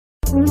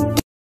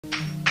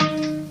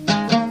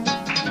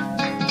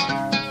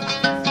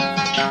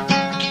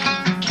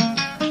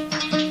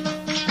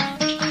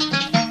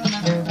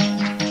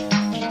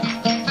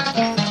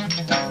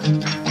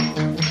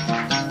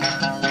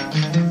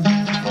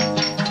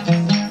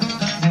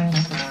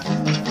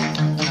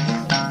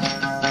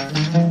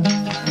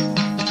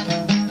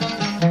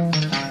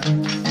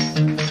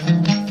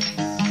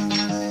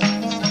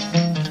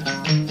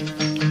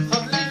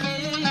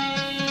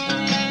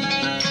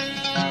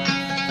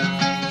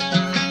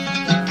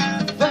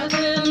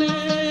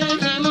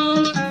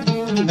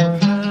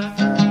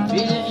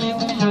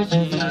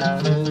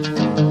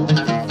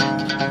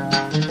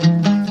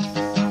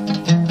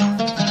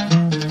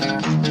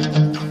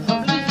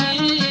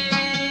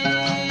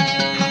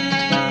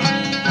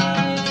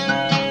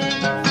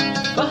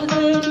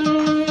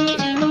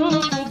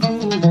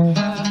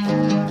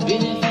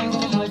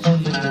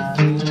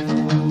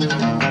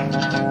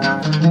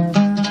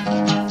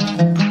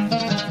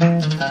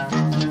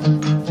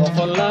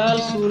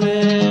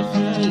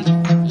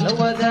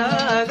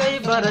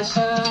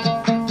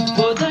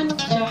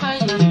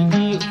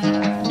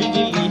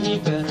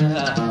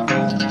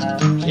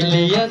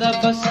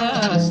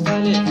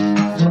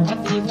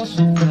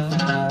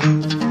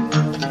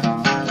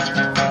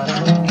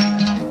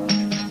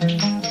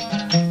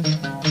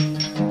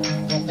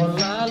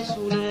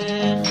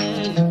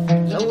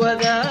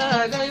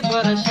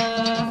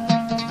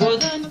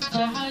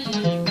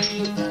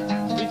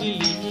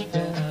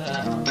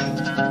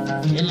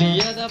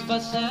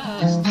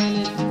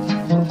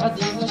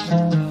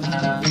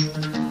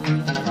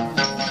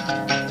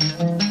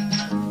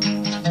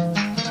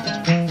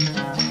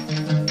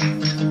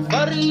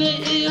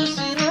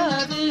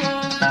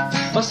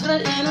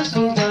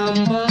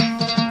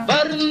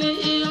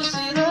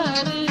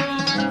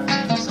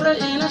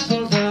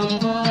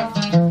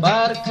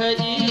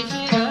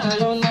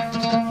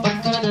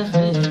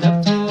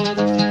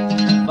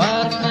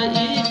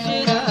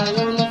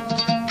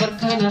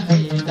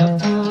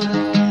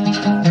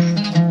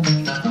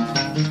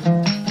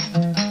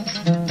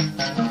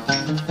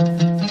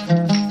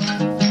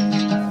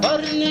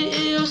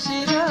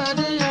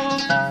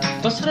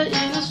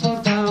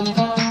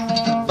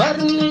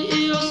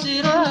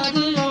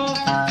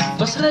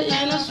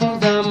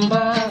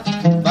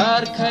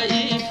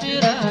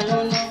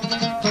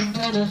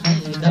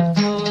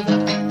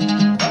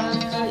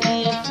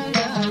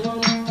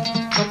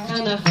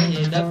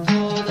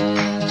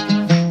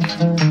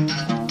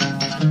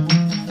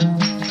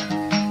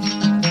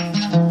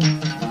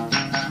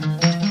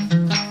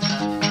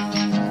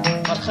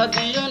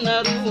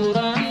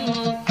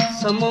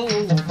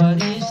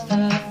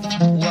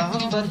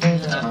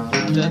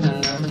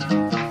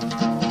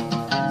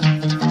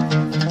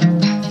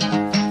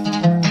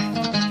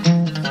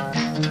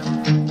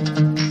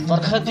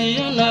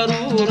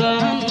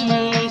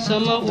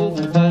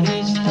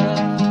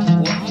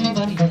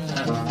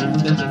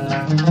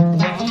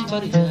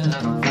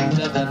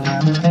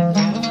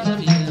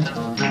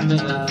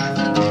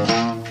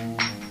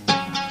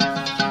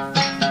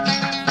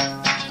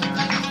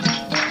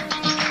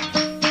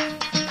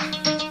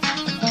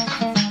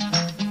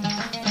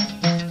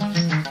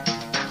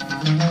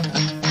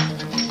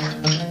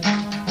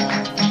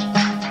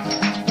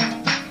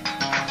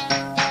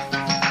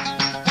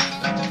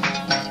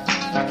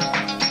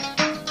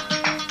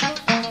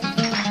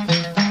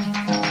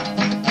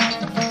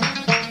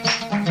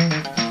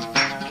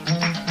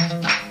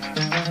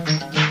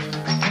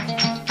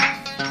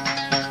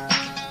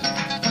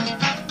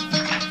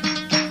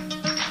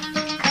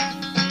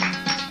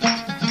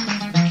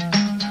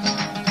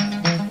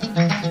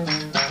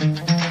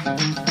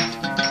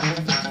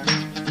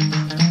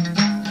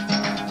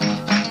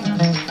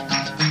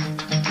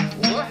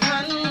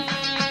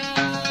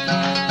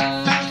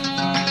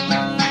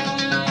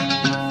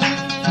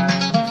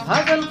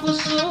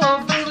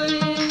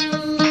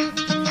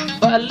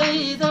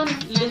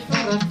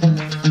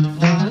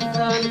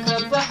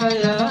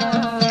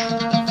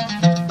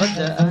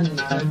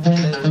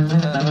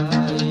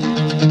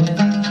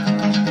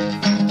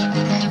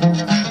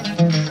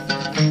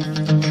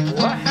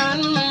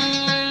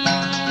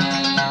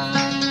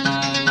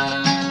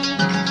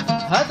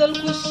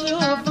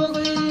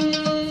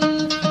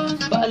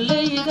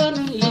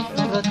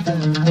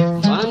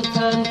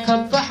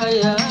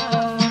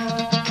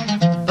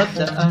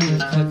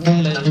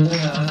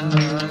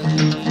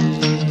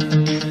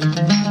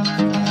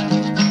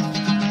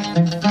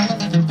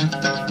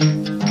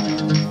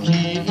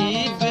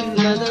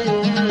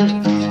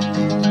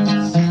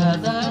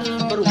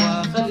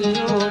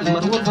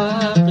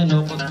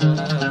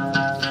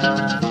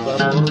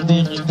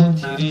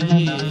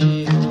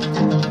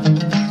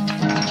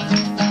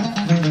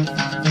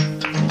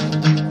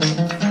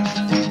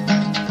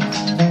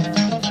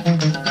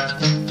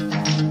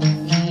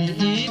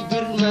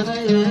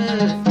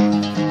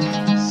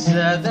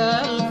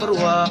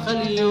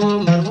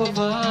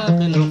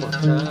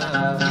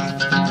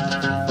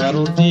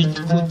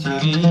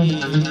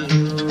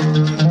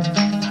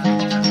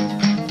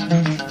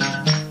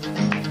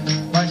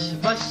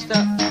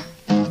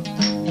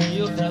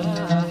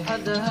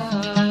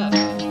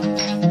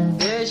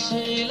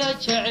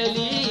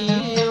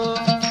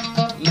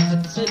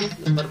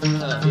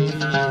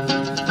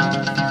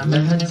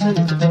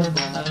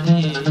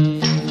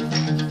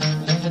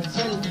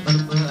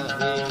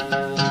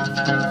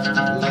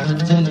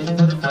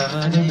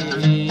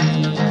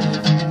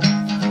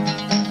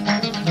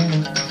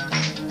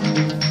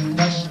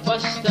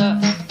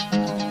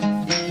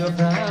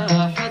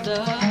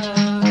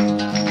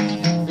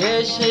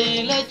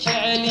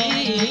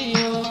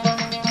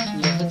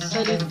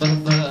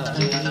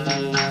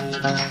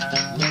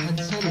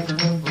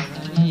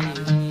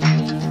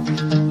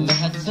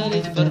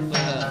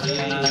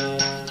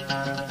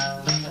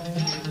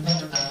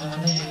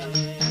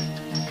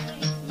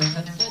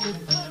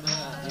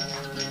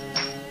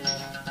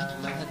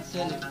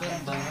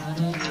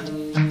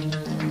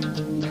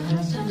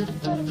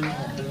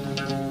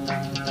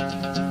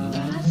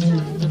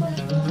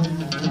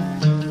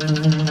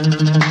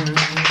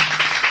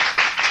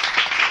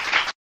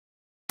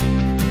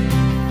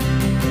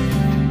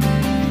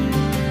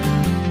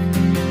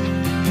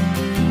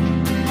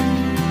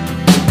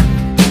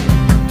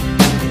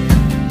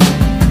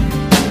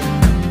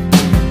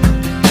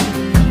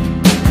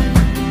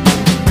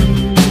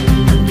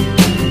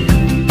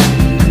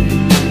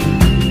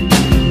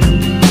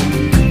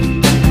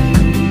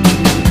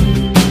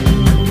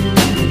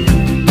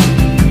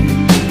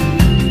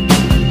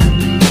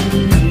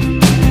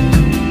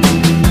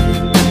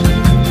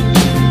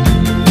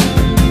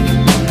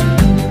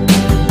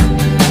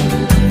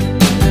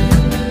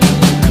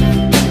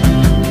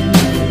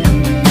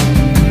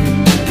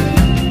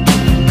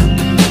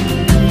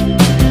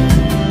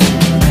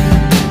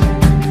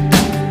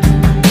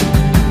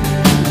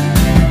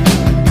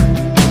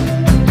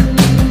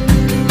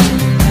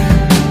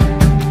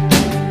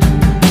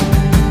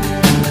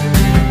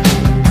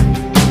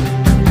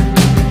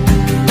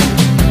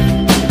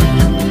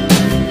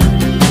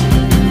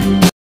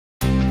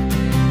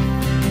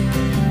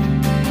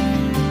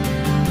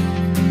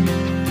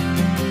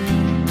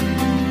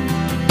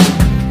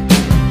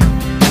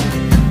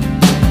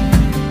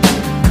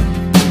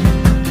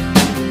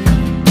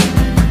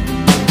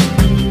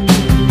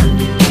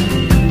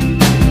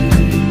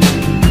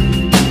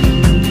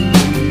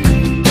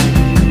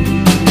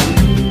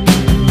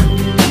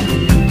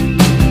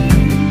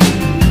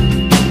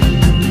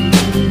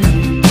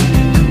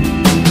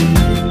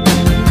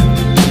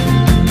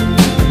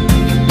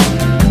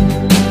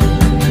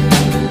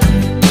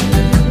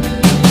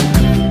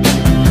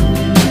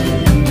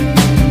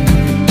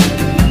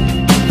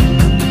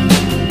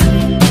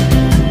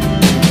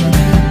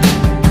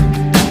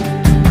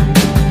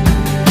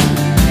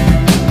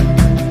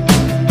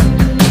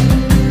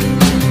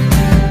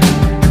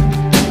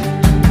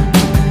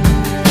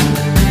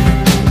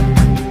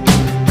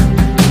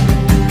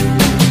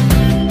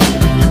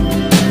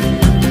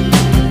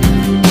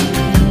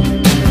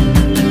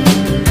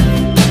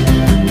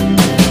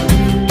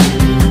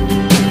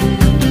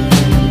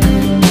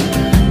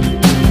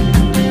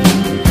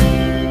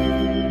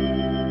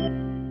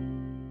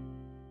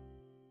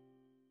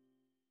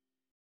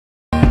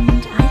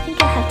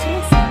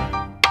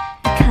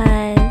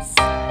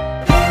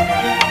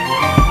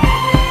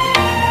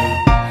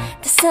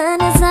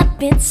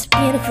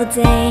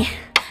beautiful day.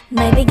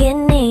 My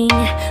beginning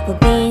will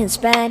be as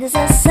bright as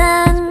the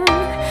sun.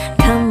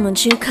 Come,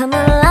 won't you come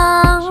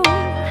along?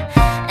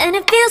 And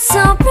it feels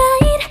so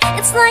bright,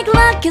 it's like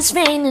luck is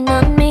raining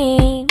on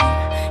me.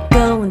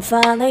 Go and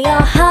follow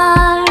your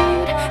heart,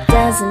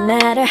 doesn't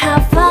matter how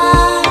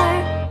far.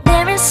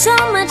 There is so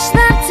much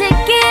love to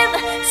give,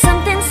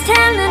 something's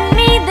telling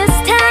me this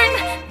time.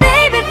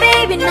 Baby,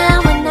 baby,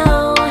 now I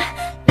know.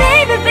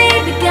 Baby,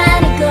 baby,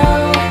 gotta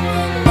go.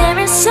 There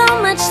is so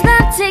much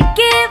love to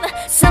give,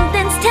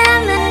 something's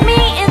telling me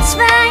it's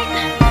right.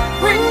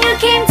 When you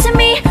came to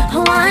me,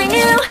 oh I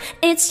knew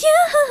it's you,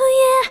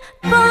 yeah,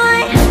 boy.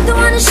 The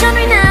one who showed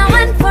me now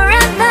and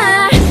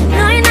forever.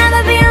 No, you'll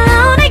never be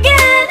alone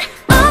again.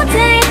 All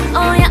day,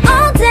 oh yeah,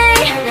 all day.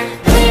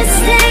 Please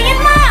stay in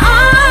my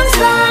arms,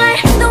 boy.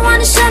 The one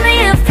who showed me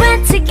if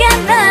we're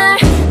together.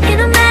 It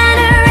don't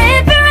matter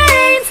if it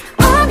rains.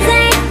 All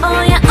day,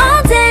 oh yeah,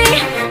 all day.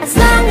 As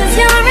long as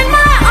you're in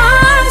my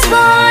arms,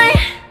 boy.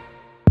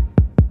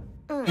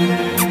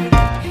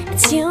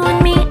 It's you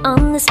and me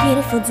on this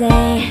beautiful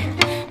day,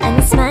 and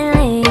I'm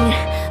smiling,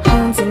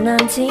 holding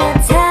on to you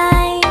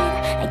tight.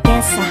 I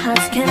guess our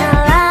hearts cannot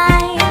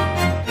lie,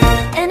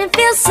 and it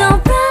feels so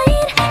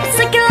bright, it's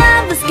like your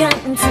love has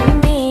gotten to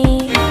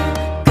me.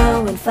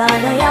 Go and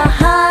follow your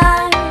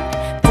heart,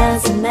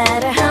 doesn't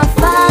matter how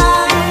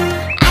far.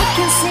 I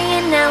can see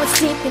it now, it's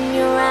deep in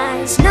your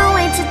eyes. No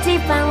way to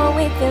define what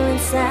we feel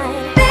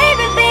inside.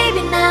 Baby,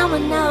 baby, now I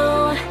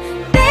know.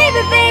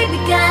 Baby, baby,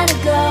 gotta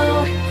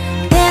go.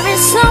 There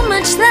is so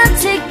much love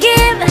to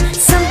give,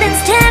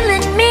 something's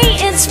telling me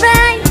it's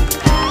right.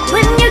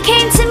 When you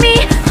came to me,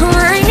 oh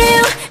I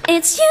knew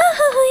it's you,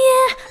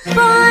 yeah,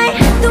 boy.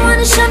 The one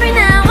who showed me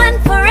now and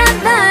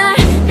forever.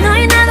 No,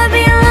 you'll never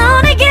be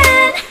alone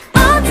again.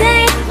 All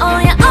day, oh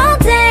yeah, all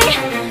day.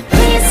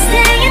 Please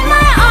stay in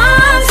my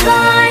arms,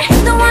 boy.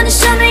 The one who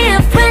showed me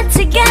if we're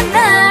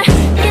together.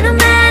 It don't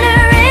matter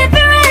if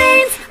it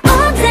rains.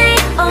 All day,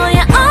 oh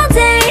yeah, all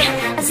day.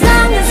 As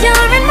long as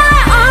you're in my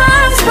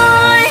arms,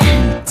 boy.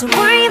 Don't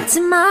worry of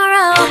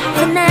tomorrow,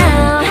 for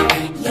now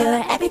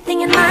you're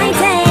everything in my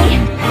day.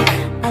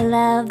 I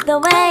love the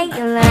way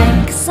you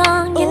like a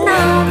song, you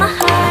know my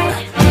heart.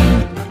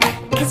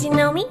 Cause you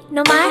know me,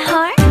 know my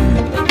heart.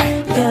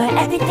 You're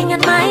everything in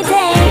my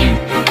day.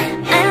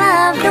 I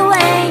love the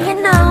way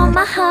you know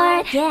my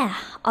heart. Yeah,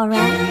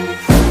 alright.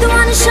 The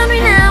one who showed me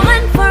now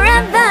and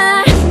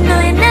forever. No,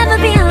 you'll never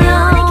be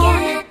alone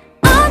again.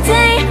 All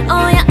day,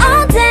 oh yeah,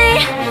 all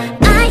day.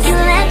 I can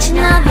let you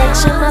know that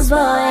you're my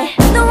boy.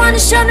 The one who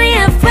showed me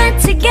if we're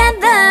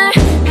together.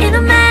 It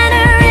don't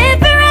matter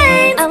if it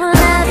rains. I will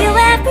love you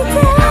every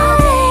day.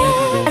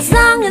 As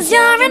long as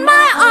you're in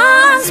my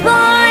arms,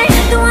 boy.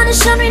 The one who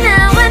showed me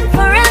now and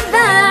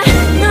forever.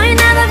 No, you'll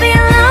never be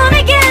alone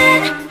again.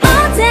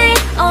 All day,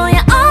 oh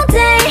yeah, all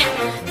day.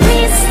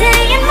 Please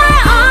stay in my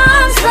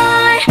arms,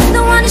 boy.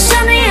 The one who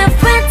showed me if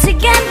we're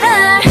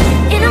together.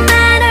 It don't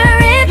matter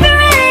if it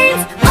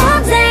rains. All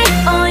day,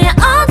 oh yeah,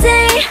 all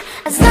day.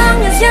 As long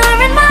as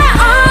you're in my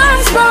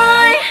arms,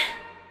 boy.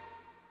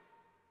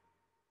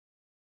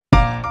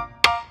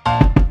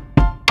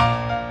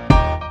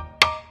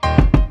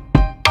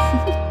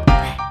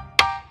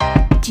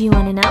 Do you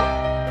want to know?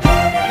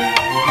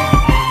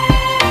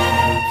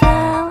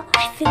 Well,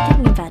 I've been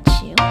thinking about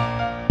you,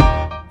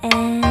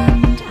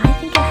 and I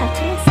think I have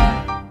to listen,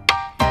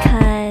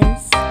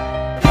 because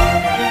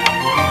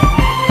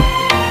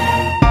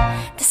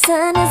the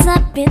sun is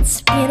up, it's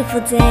a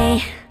beautiful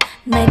day.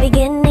 My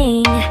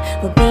beginning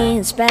will be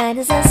as bright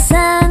as the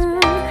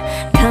sun.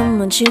 Come,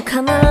 won't you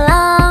come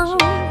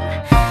along?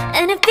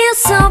 And it feels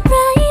so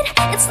bright,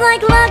 it's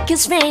like luck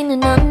is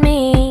raining on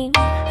me.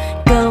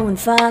 Go and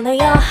follow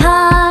your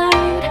heart,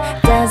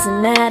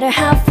 doesn't matter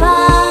how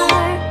far.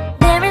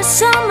 There is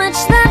so much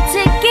love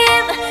to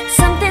give,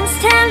 something's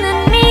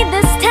telling me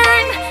this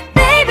time.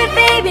 Baby,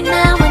 baby,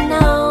 now I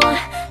know.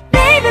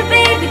 Baby,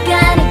 baby,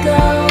 gotta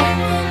go.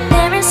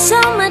 There is so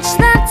much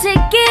love to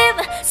give,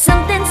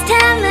 something's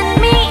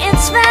telling me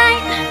it's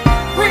right.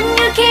 When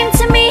you came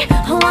to me,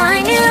 oh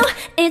I knew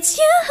it's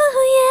you,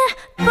 yeah,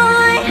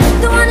 boy.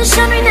 The one who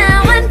showed me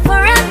now and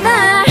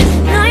forever.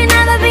 No, you'll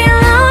never be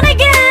alone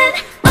again.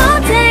 All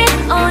day,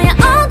 oh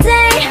yeah, all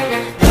day.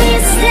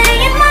 Please stay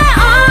in my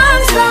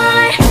arms,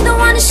 boy. The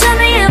one who showed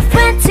me if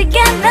we're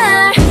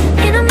together.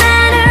 It don't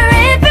matter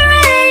if it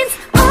rains.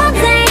 All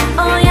day,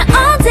 oh yeah,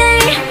 all day.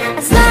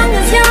 As long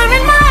as you're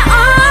in my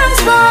arms,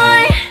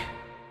 boy.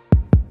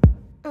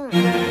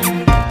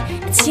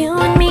 It's you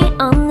and me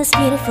on this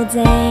beautiful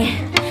day,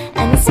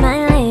 and I'm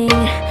smiling,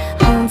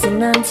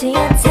 holding on to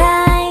you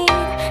tight.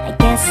 I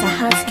guess our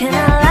hearts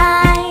cannot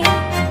lie,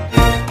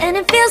 and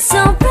it feels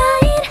so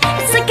bright,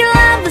 it's like your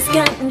love has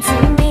gotten to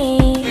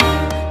me.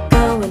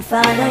 Go and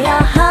follow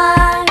your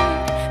heart,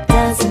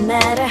 doesn't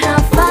matter how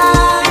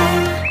far.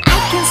 I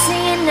can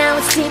see it now,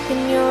 it's deep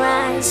in your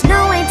eyes.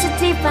 No way to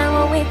define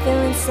what we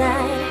feel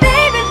inside.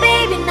 Baby,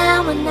 baby,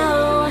 now I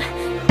know.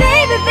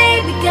 Baby,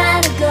 baby,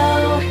 gotta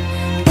go.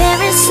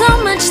 There is so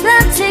much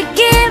love to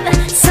give,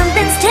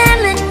 something's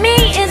telling me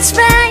it's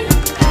right.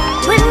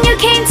 When you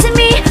came to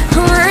me,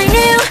 oh I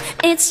knew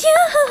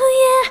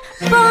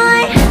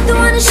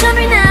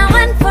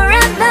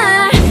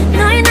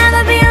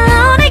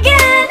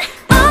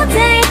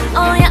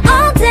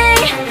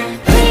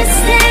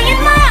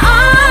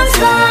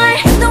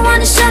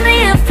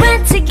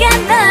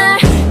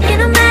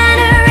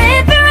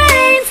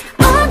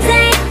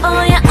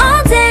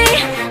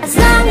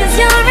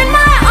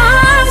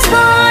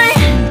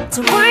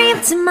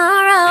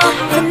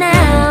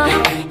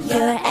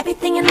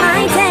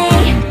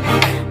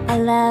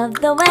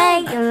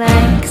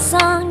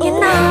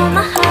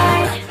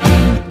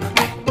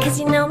 'cause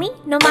you know me,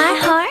 know my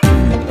heart.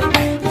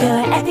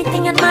 You're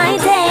everything in my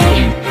day.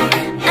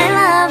 I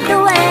love the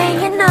way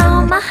you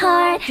know my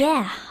heart.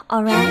 Yeah,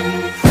 alright.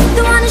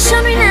 The one to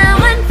show me now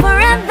and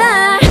forever.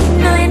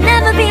 No, you'll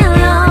never be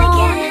alone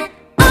again.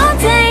 All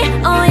day,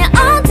 oh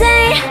yeah, all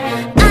day.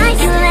 I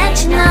can let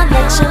you know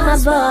that you're my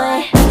boy.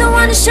 The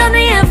one to show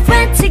me if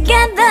we're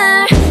together.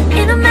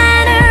 It don't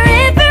matter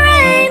if it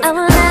rains, I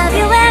will love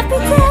you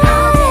every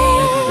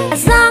day.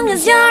 As long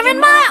as you're in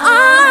my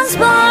arms,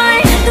 boy.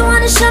 The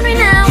one to show me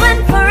now and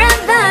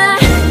forever.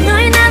 No,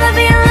 you'll never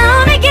be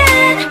alone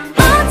again.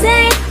 All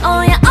day,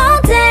 oh yeah, all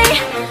day.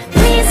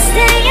 Please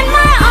stay in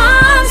my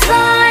arms,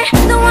 boy.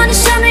 The one to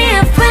show me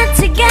if we're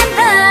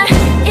together.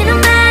 It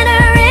don't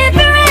matter if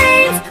it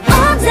rains.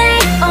 All day,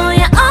 oh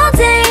yeah, all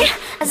day.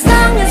 As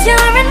long as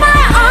you're in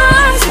my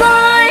arms,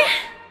 boy.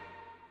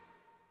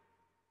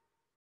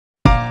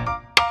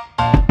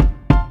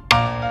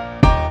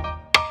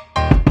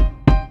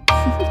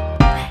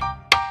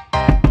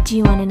 Do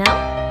you wanna know?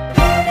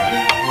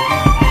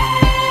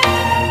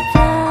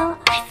 Well,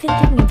 I've been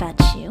thinking about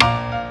you,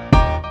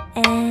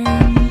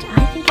 and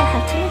I think I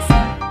have to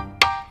listen,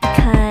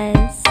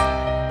 because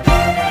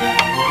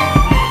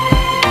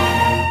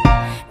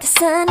the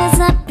sun is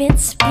up,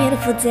 it's a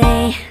beautiful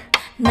day.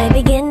 My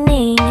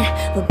beginning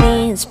will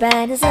be as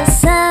bright as the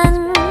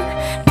sun.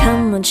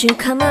 Come, won't you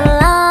come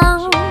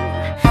along?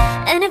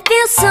 And it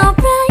feels so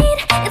bright,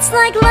 it's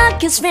like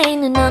luck is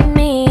raining on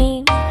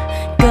me.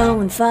 Go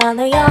and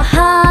follow your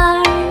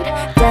heart,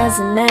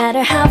 doesn't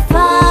matter how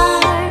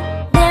far.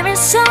 There is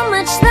so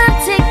much love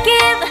to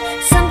give,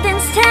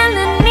 something's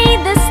telling me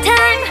this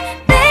time.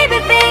 Baby,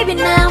 baby,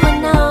 now I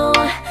know.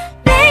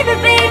 Baby,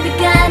 baby,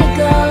 gotta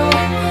go.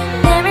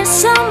 There is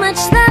so much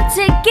love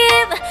to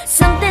give,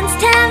 something's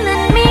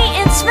telling me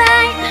it's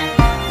right.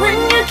 When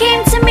you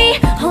came to me,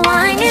 oh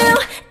I knew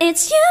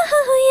it's you,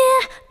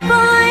 yeah,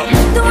 boy.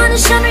 The one to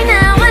show me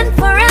now and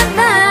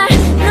forever.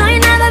 No,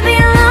 you'll never be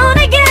alone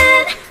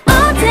again.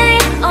 All day,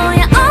 oh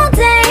yeah, all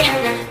day.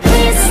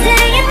 Please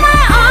stay in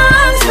my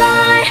arms,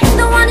 boy.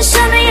 The one to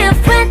show me if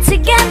we're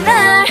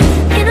together.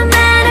 It don't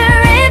matter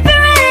if it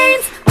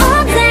rains.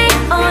 All day,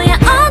 oh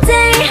yeah, all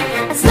day.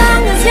 As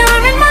long as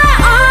you're in my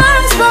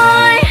arms,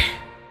 boy.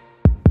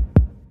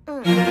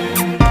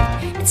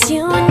 It's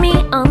you and me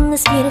on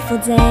this beautiful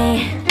day,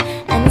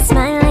 and it's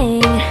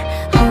smiling,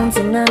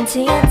 holding on to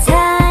you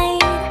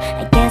tight.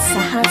 I guess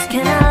our hearts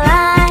can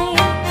align,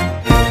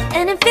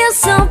 and it feels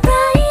so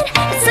bright.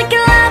 It's like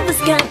your love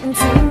has gotten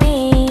to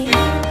me.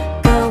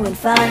 Go and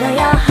follow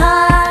your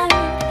heart,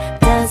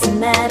 doesn't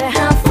matter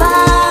how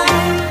far.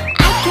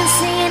 I can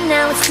see it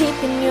now, it's deep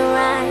in your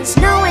eyes.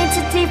 No way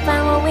to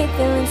define what we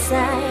feel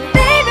inside.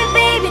 Baby,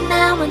 baby,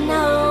 now I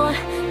know.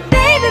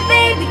 Baby,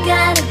 baby,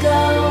 gotta go.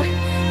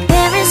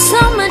 There is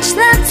so much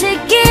love to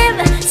give,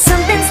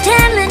 something's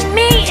telling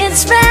me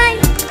it's right.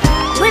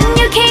 When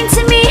you came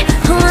to me,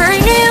 oh I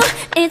knew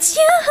it's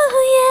you,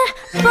 yeah,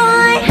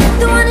 boy.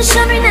 The one to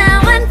show me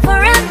now and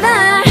forever.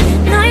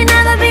 No, you'll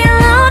never be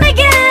alone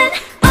again.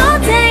 All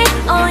day,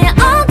 oh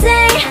yeah, all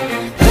day.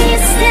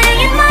 Please stay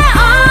in my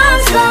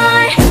arms,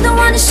 boy. The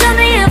one to show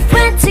me if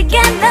we're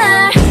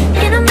together.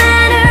 It don't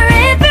matter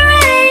if it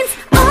rains.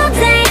 All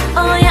day,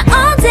 oh yeah,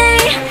 all day.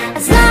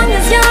 As long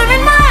as you're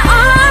in my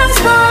arms,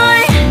 boy.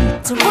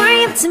 Don't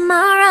worry of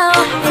tomorrow,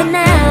 for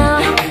now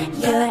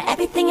you're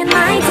everything in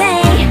my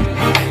day.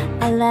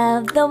 I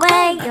love the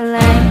way you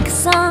like a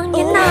song,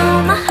 you know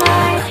my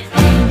heart.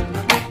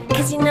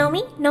 'Cause you know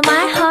me, know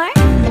my heart.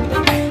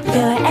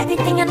 You're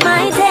everything in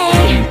my day.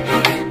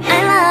 I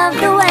love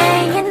the way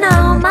you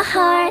know my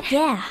heart.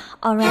 Yeah,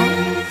 alright.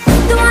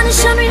 The one to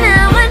show me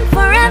now and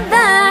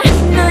forever.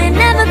 No, you'll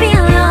never be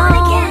alone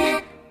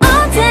again.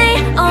 All day,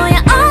 oh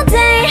yeah, all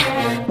day.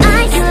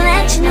 I can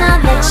let you know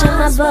that you're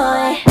my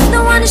boy.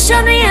 The one to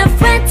show me if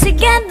we're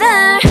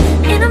together.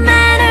 It don't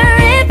matter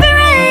if it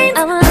rains,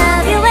 I will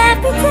love you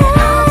every day.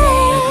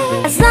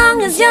 As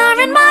long as you're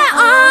in my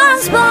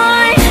arms,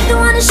 boy. The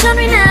one to show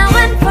me now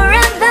and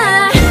forever.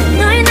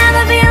 No, you'll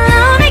never be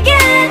alone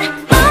again.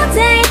 All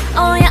day,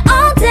 oh yeah,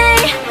 all day.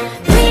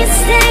 Please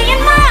stay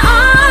in my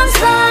arms,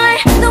 boy.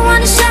 The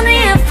one to show me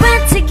if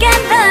we're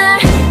together.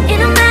 It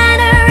don't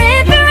matter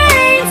if it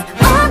rains.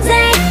 All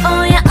day,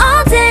 oh yeah,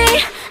 all day.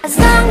 As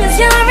long as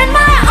you're in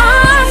my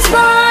arms,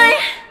 boy.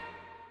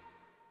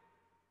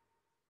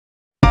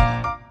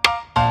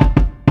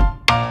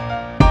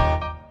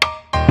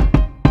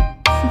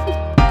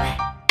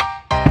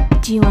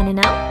 Do you wanna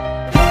know?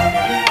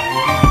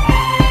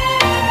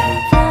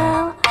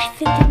 Well, I've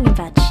been thinking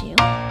about you,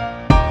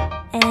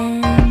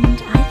 and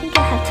I think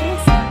I have to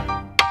listen,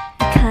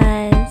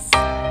 because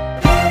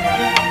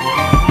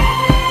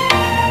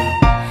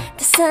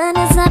the sun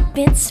is up,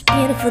 it's a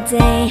beautiful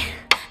day.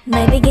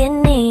 My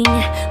beginning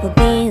will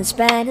be as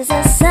bright as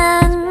the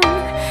sun.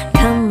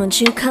 Come, won't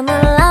you come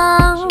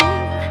along?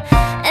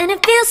 And it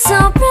feels so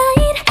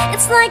bright,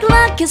 it's like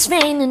luck is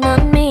raining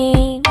on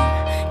me.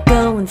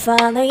 Go and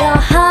follow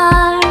your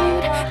heart,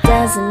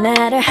 doesn't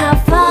matter how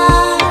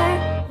far.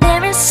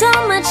 There is so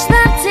much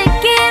love to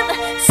give,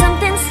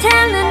 something's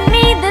telling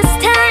me this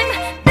time.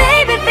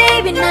 Baby,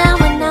 baby, now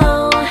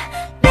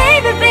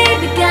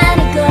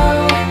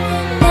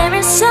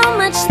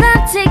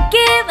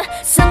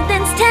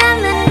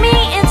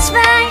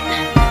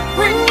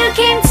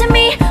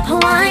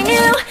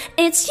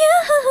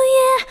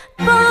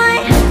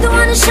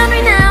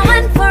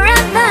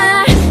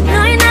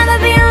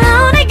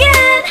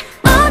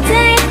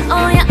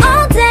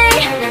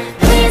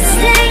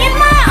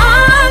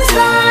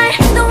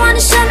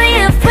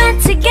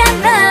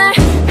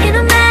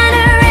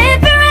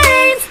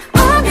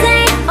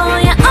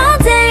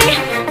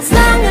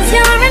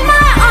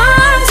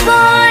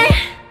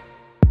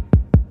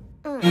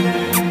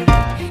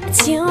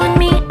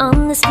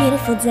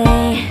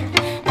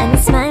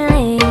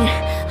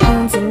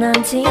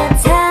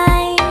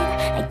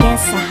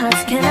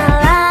hearts can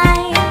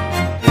align.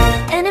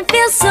 And it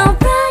feels so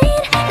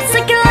bright, it's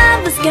like your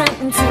love has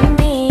gotten to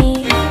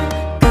me.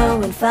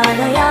 Go and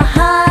follow your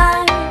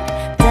heart,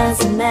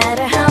 doesn't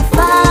matter how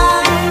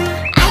far.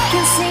 I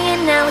can see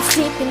it now, it's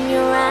deep in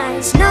your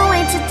eyes. No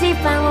way to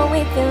define what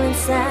we feel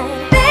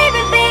inside.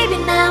 Baby, baby,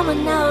 now I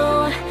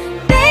know.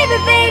 Baby,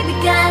 baby,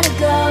 gotta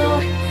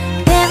go.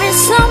 There is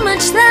so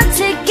much love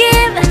to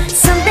give.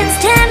 Something's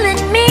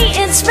telling me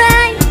it's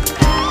right.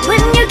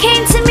 When you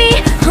came to me,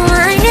 oh,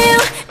 I knew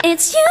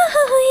it's you,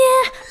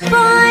 yeah,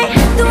 boy.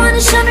 The one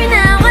who showed me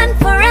now and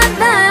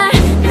forever.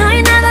 No,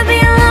 you'll never be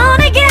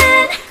alone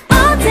again.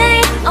 All day,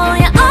 oh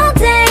yeah, all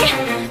day.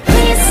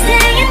 Please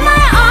stay in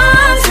my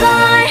arms,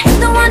 boy.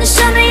 The one who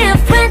showed me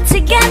if we're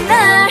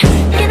together.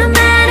 It don't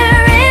matter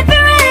if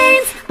it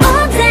rains.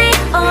 All day,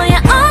 oh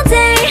yeah, all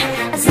day.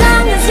 As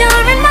long as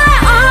you're in my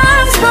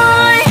arms,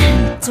 boy.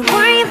 Don't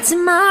worry of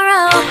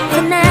tomorrow.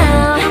 For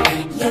now,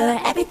 you're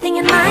everything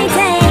in my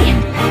day.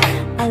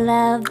 I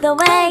love the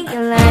way you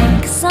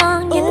like a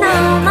song. You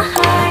know my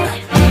heart,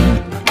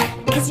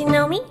 'cause you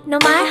know me, know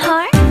my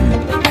heart.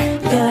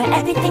 You're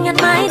everything in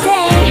my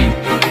day.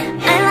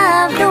 I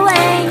love the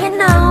way you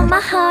know my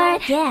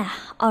heart. Yeah,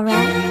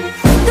 alright.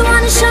 The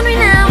one who showed me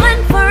now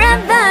and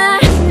forever.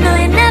 No,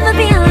 you'll never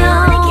be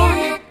alone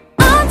again.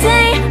 All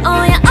day,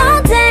 oh yeah,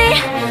 all day.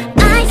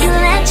 I can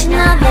let you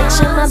know that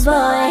you're my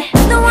boy.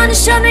 The one who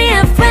showed me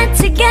if we're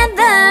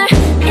together.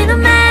 It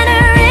don't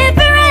matter if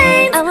it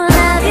rains. I will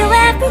love you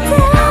every day.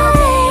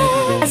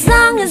 As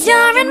long as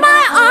you're in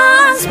my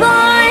arms,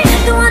 boy.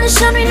 The one who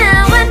showed me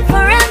now and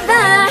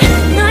forever.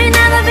 No, you'll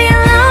never be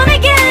alone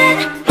again.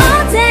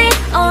 All day,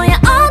 oh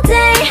yeah, all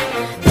day.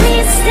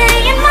 Please stay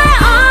in my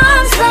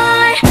arms,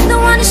 boy. The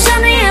one who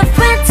showed me if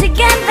we're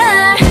together.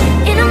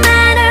 It don't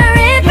matter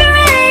if it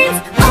rains.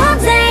 All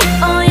day,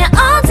 oh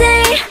yeah, all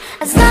day.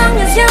 As long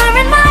as you're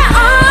in my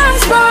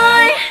arms,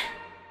 boy.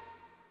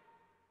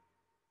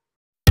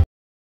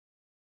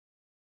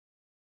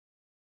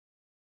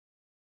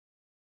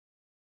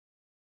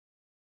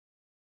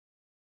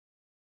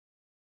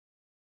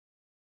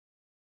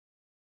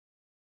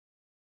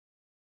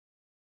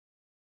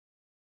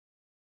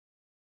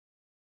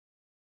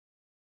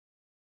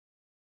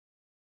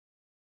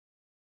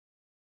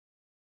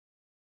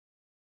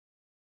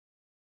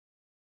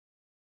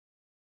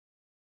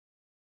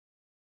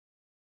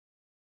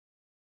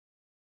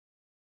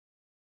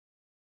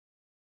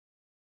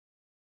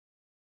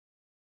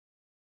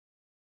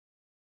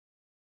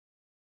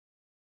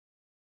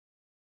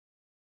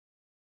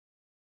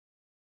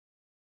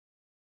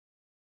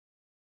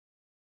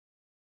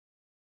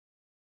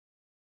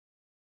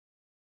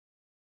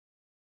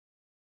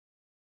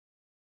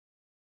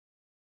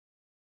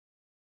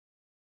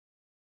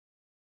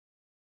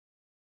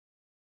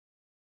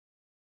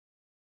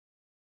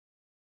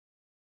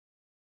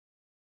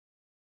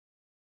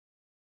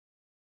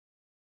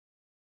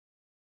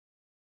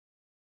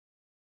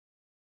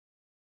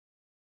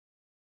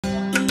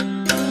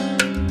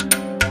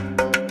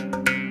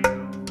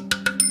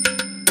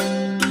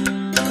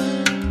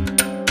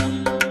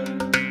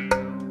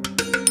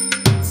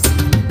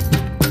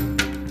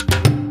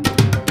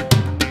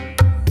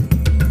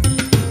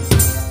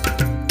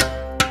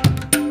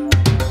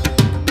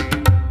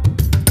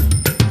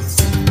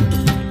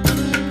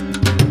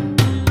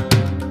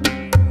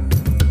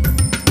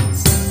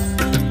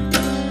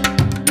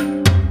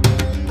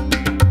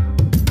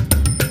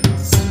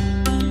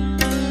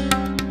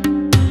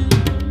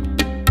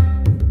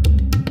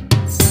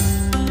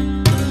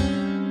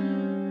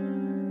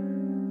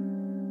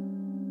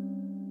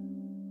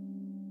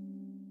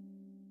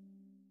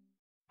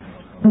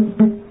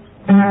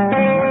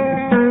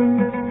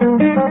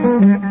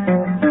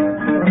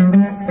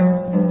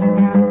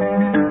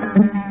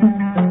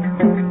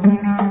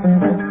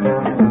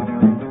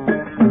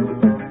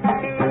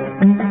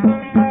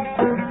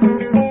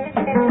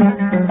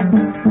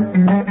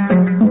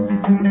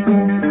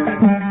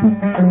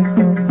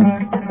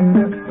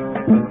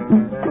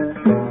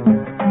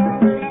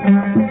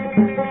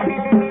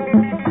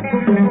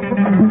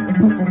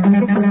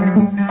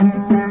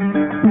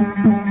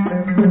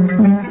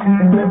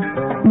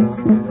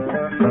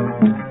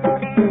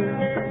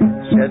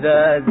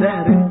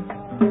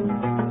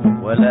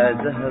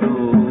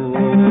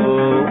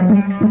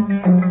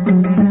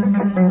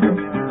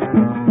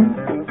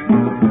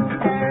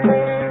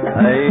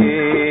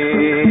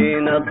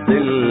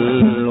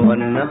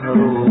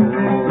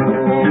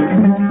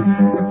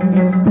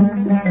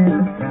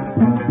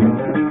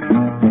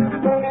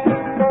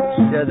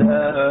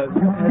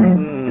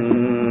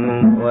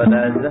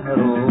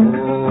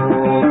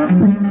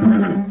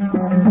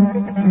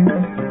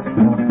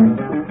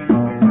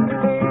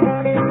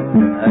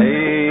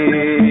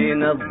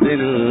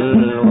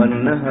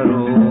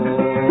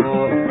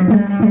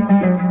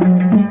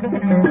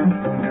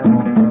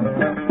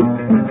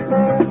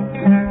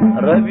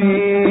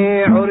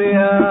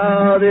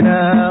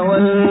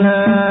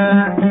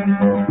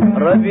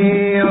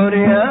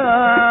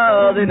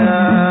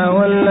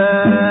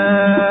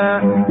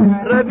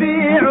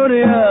 ربيع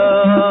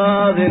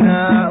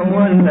رياضنا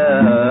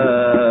ولا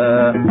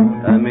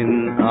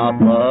من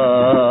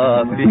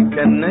أعطافك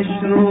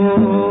النشر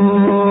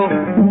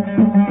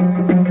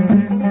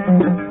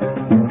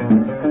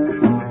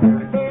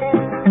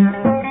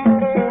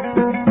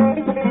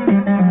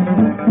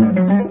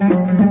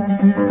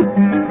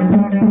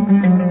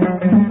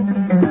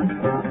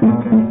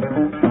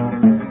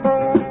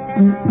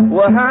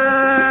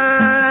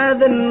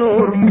وهذا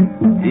النور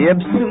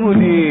يبسم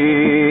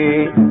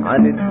لي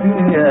عن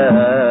الدنيا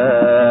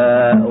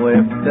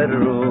ويفتر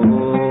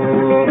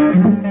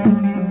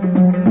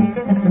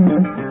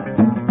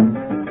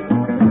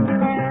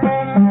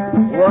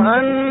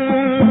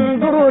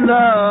وأنظر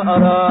لا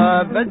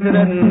أرى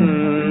بدرا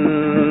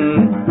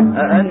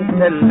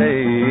أأنت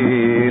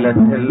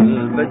الليلة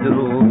البدر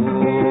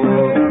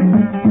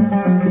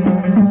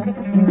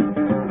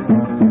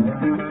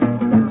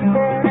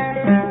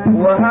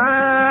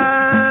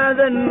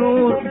وهذا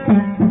النور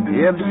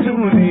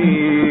يبسم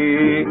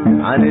لي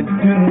عن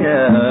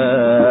الدنيا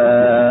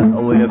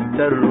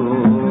ويبتر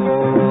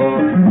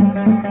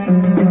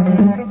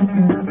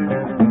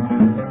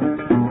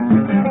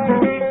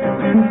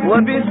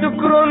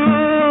وبسكر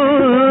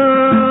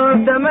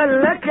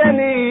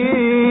تملكني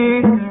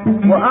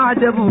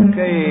وأعجب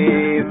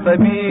كيف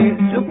بي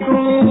سكر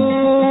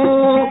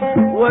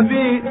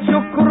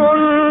وبسكر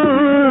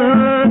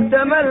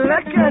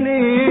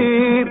تملكني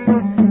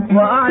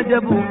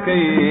وأعجب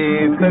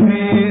كيف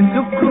بي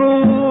سكر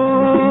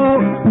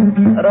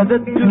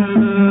رددت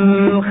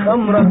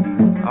الخمر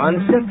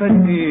عن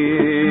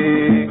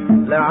شفتي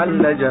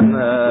لعل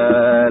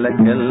جمالك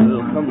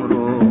الخمر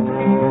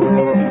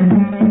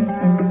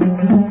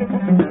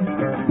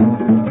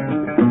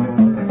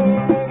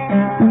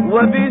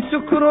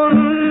وبسكر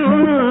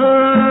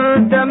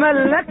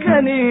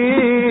تملكني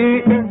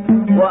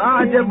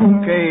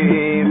وأعجب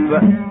كيف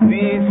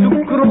بي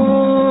سكر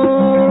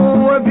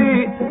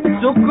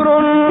وبسكر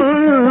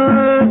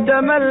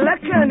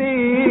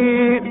تملكني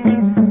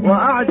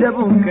وأعجب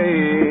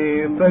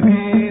كيف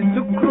بي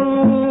سكر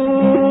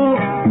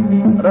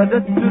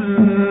رددت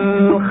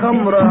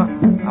الخمر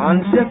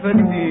عن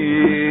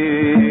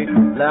شفتي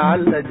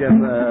لعل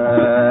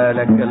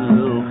جمالك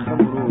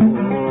الخمر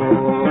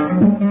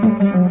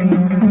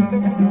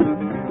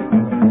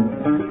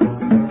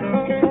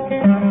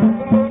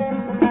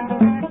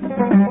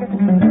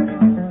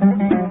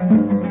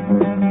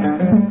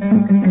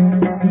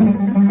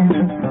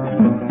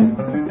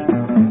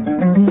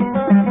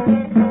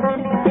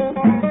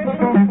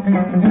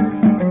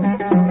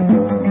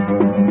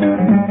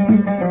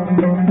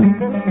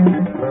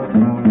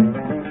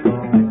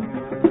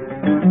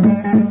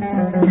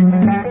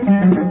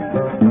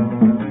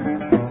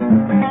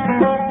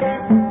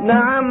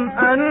نعم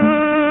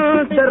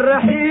أنت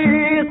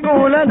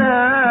الرحيق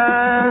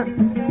لنا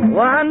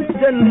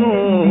وأنت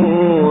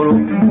النور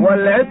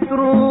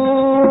والعطر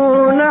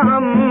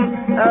نعم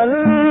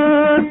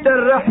أنت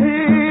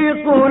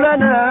الرحيق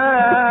لنا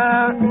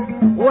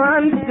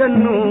وأنت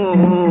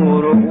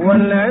النور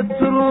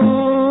والعطر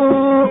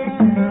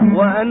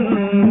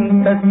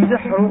وأنت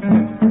السحر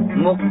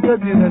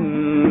مقتدرا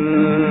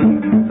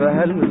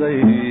فهل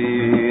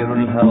غير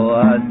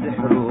الهوى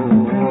سحر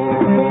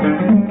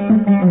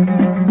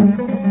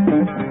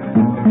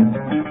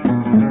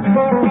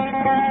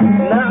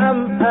نعم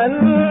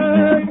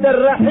أنت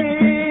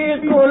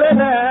الرحيق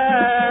لنا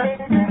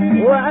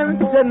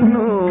وأنت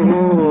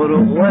النور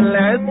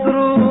والعطر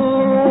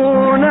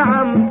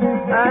نعم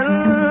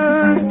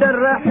أنت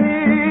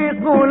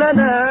الرحيق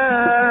لنا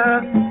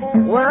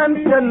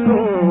وأنت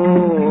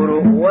النور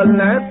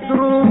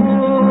والعطر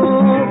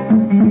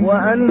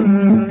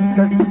وأنت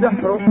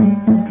السحر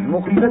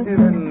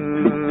مقتدرا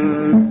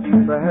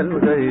فهل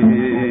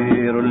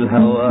غير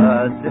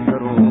الهوى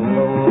سحر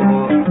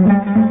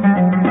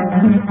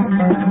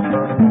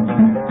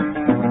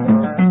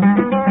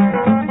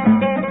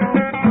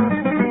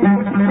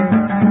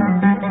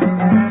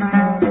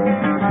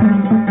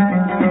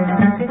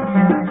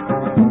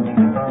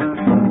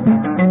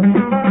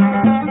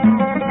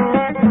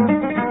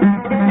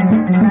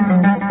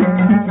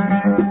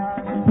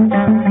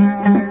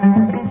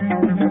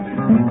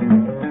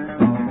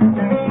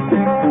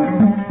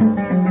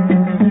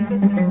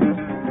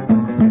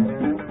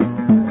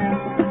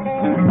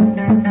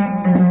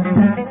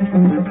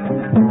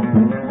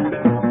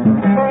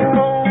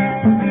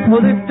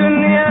خذ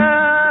الدنيا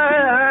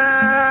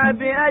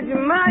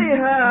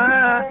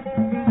بأجمعها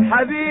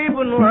حبيب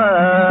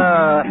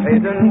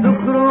واحد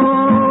ذكر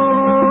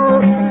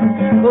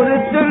خذ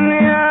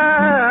الدنيا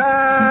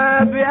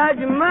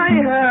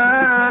بأجمعها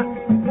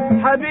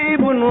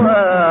حبيب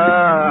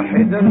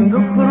واحد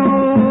ذكر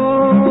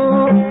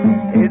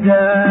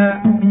إذا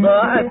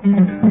ضاعت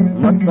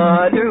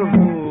مطالعه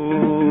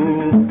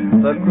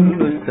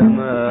فكل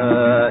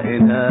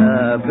سمائنا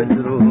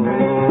بدر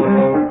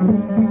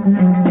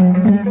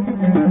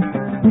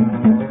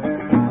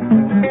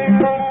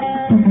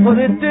خذ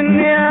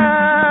الدنيا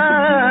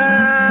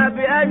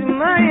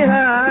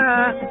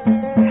بأجمعها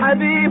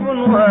حبيب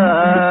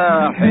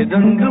واحد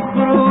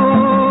ذكر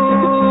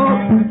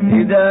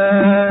إذا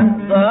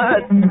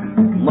ضاعت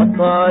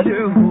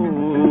مطالعه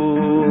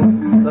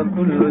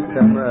فكل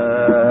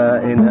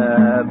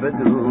سمائنا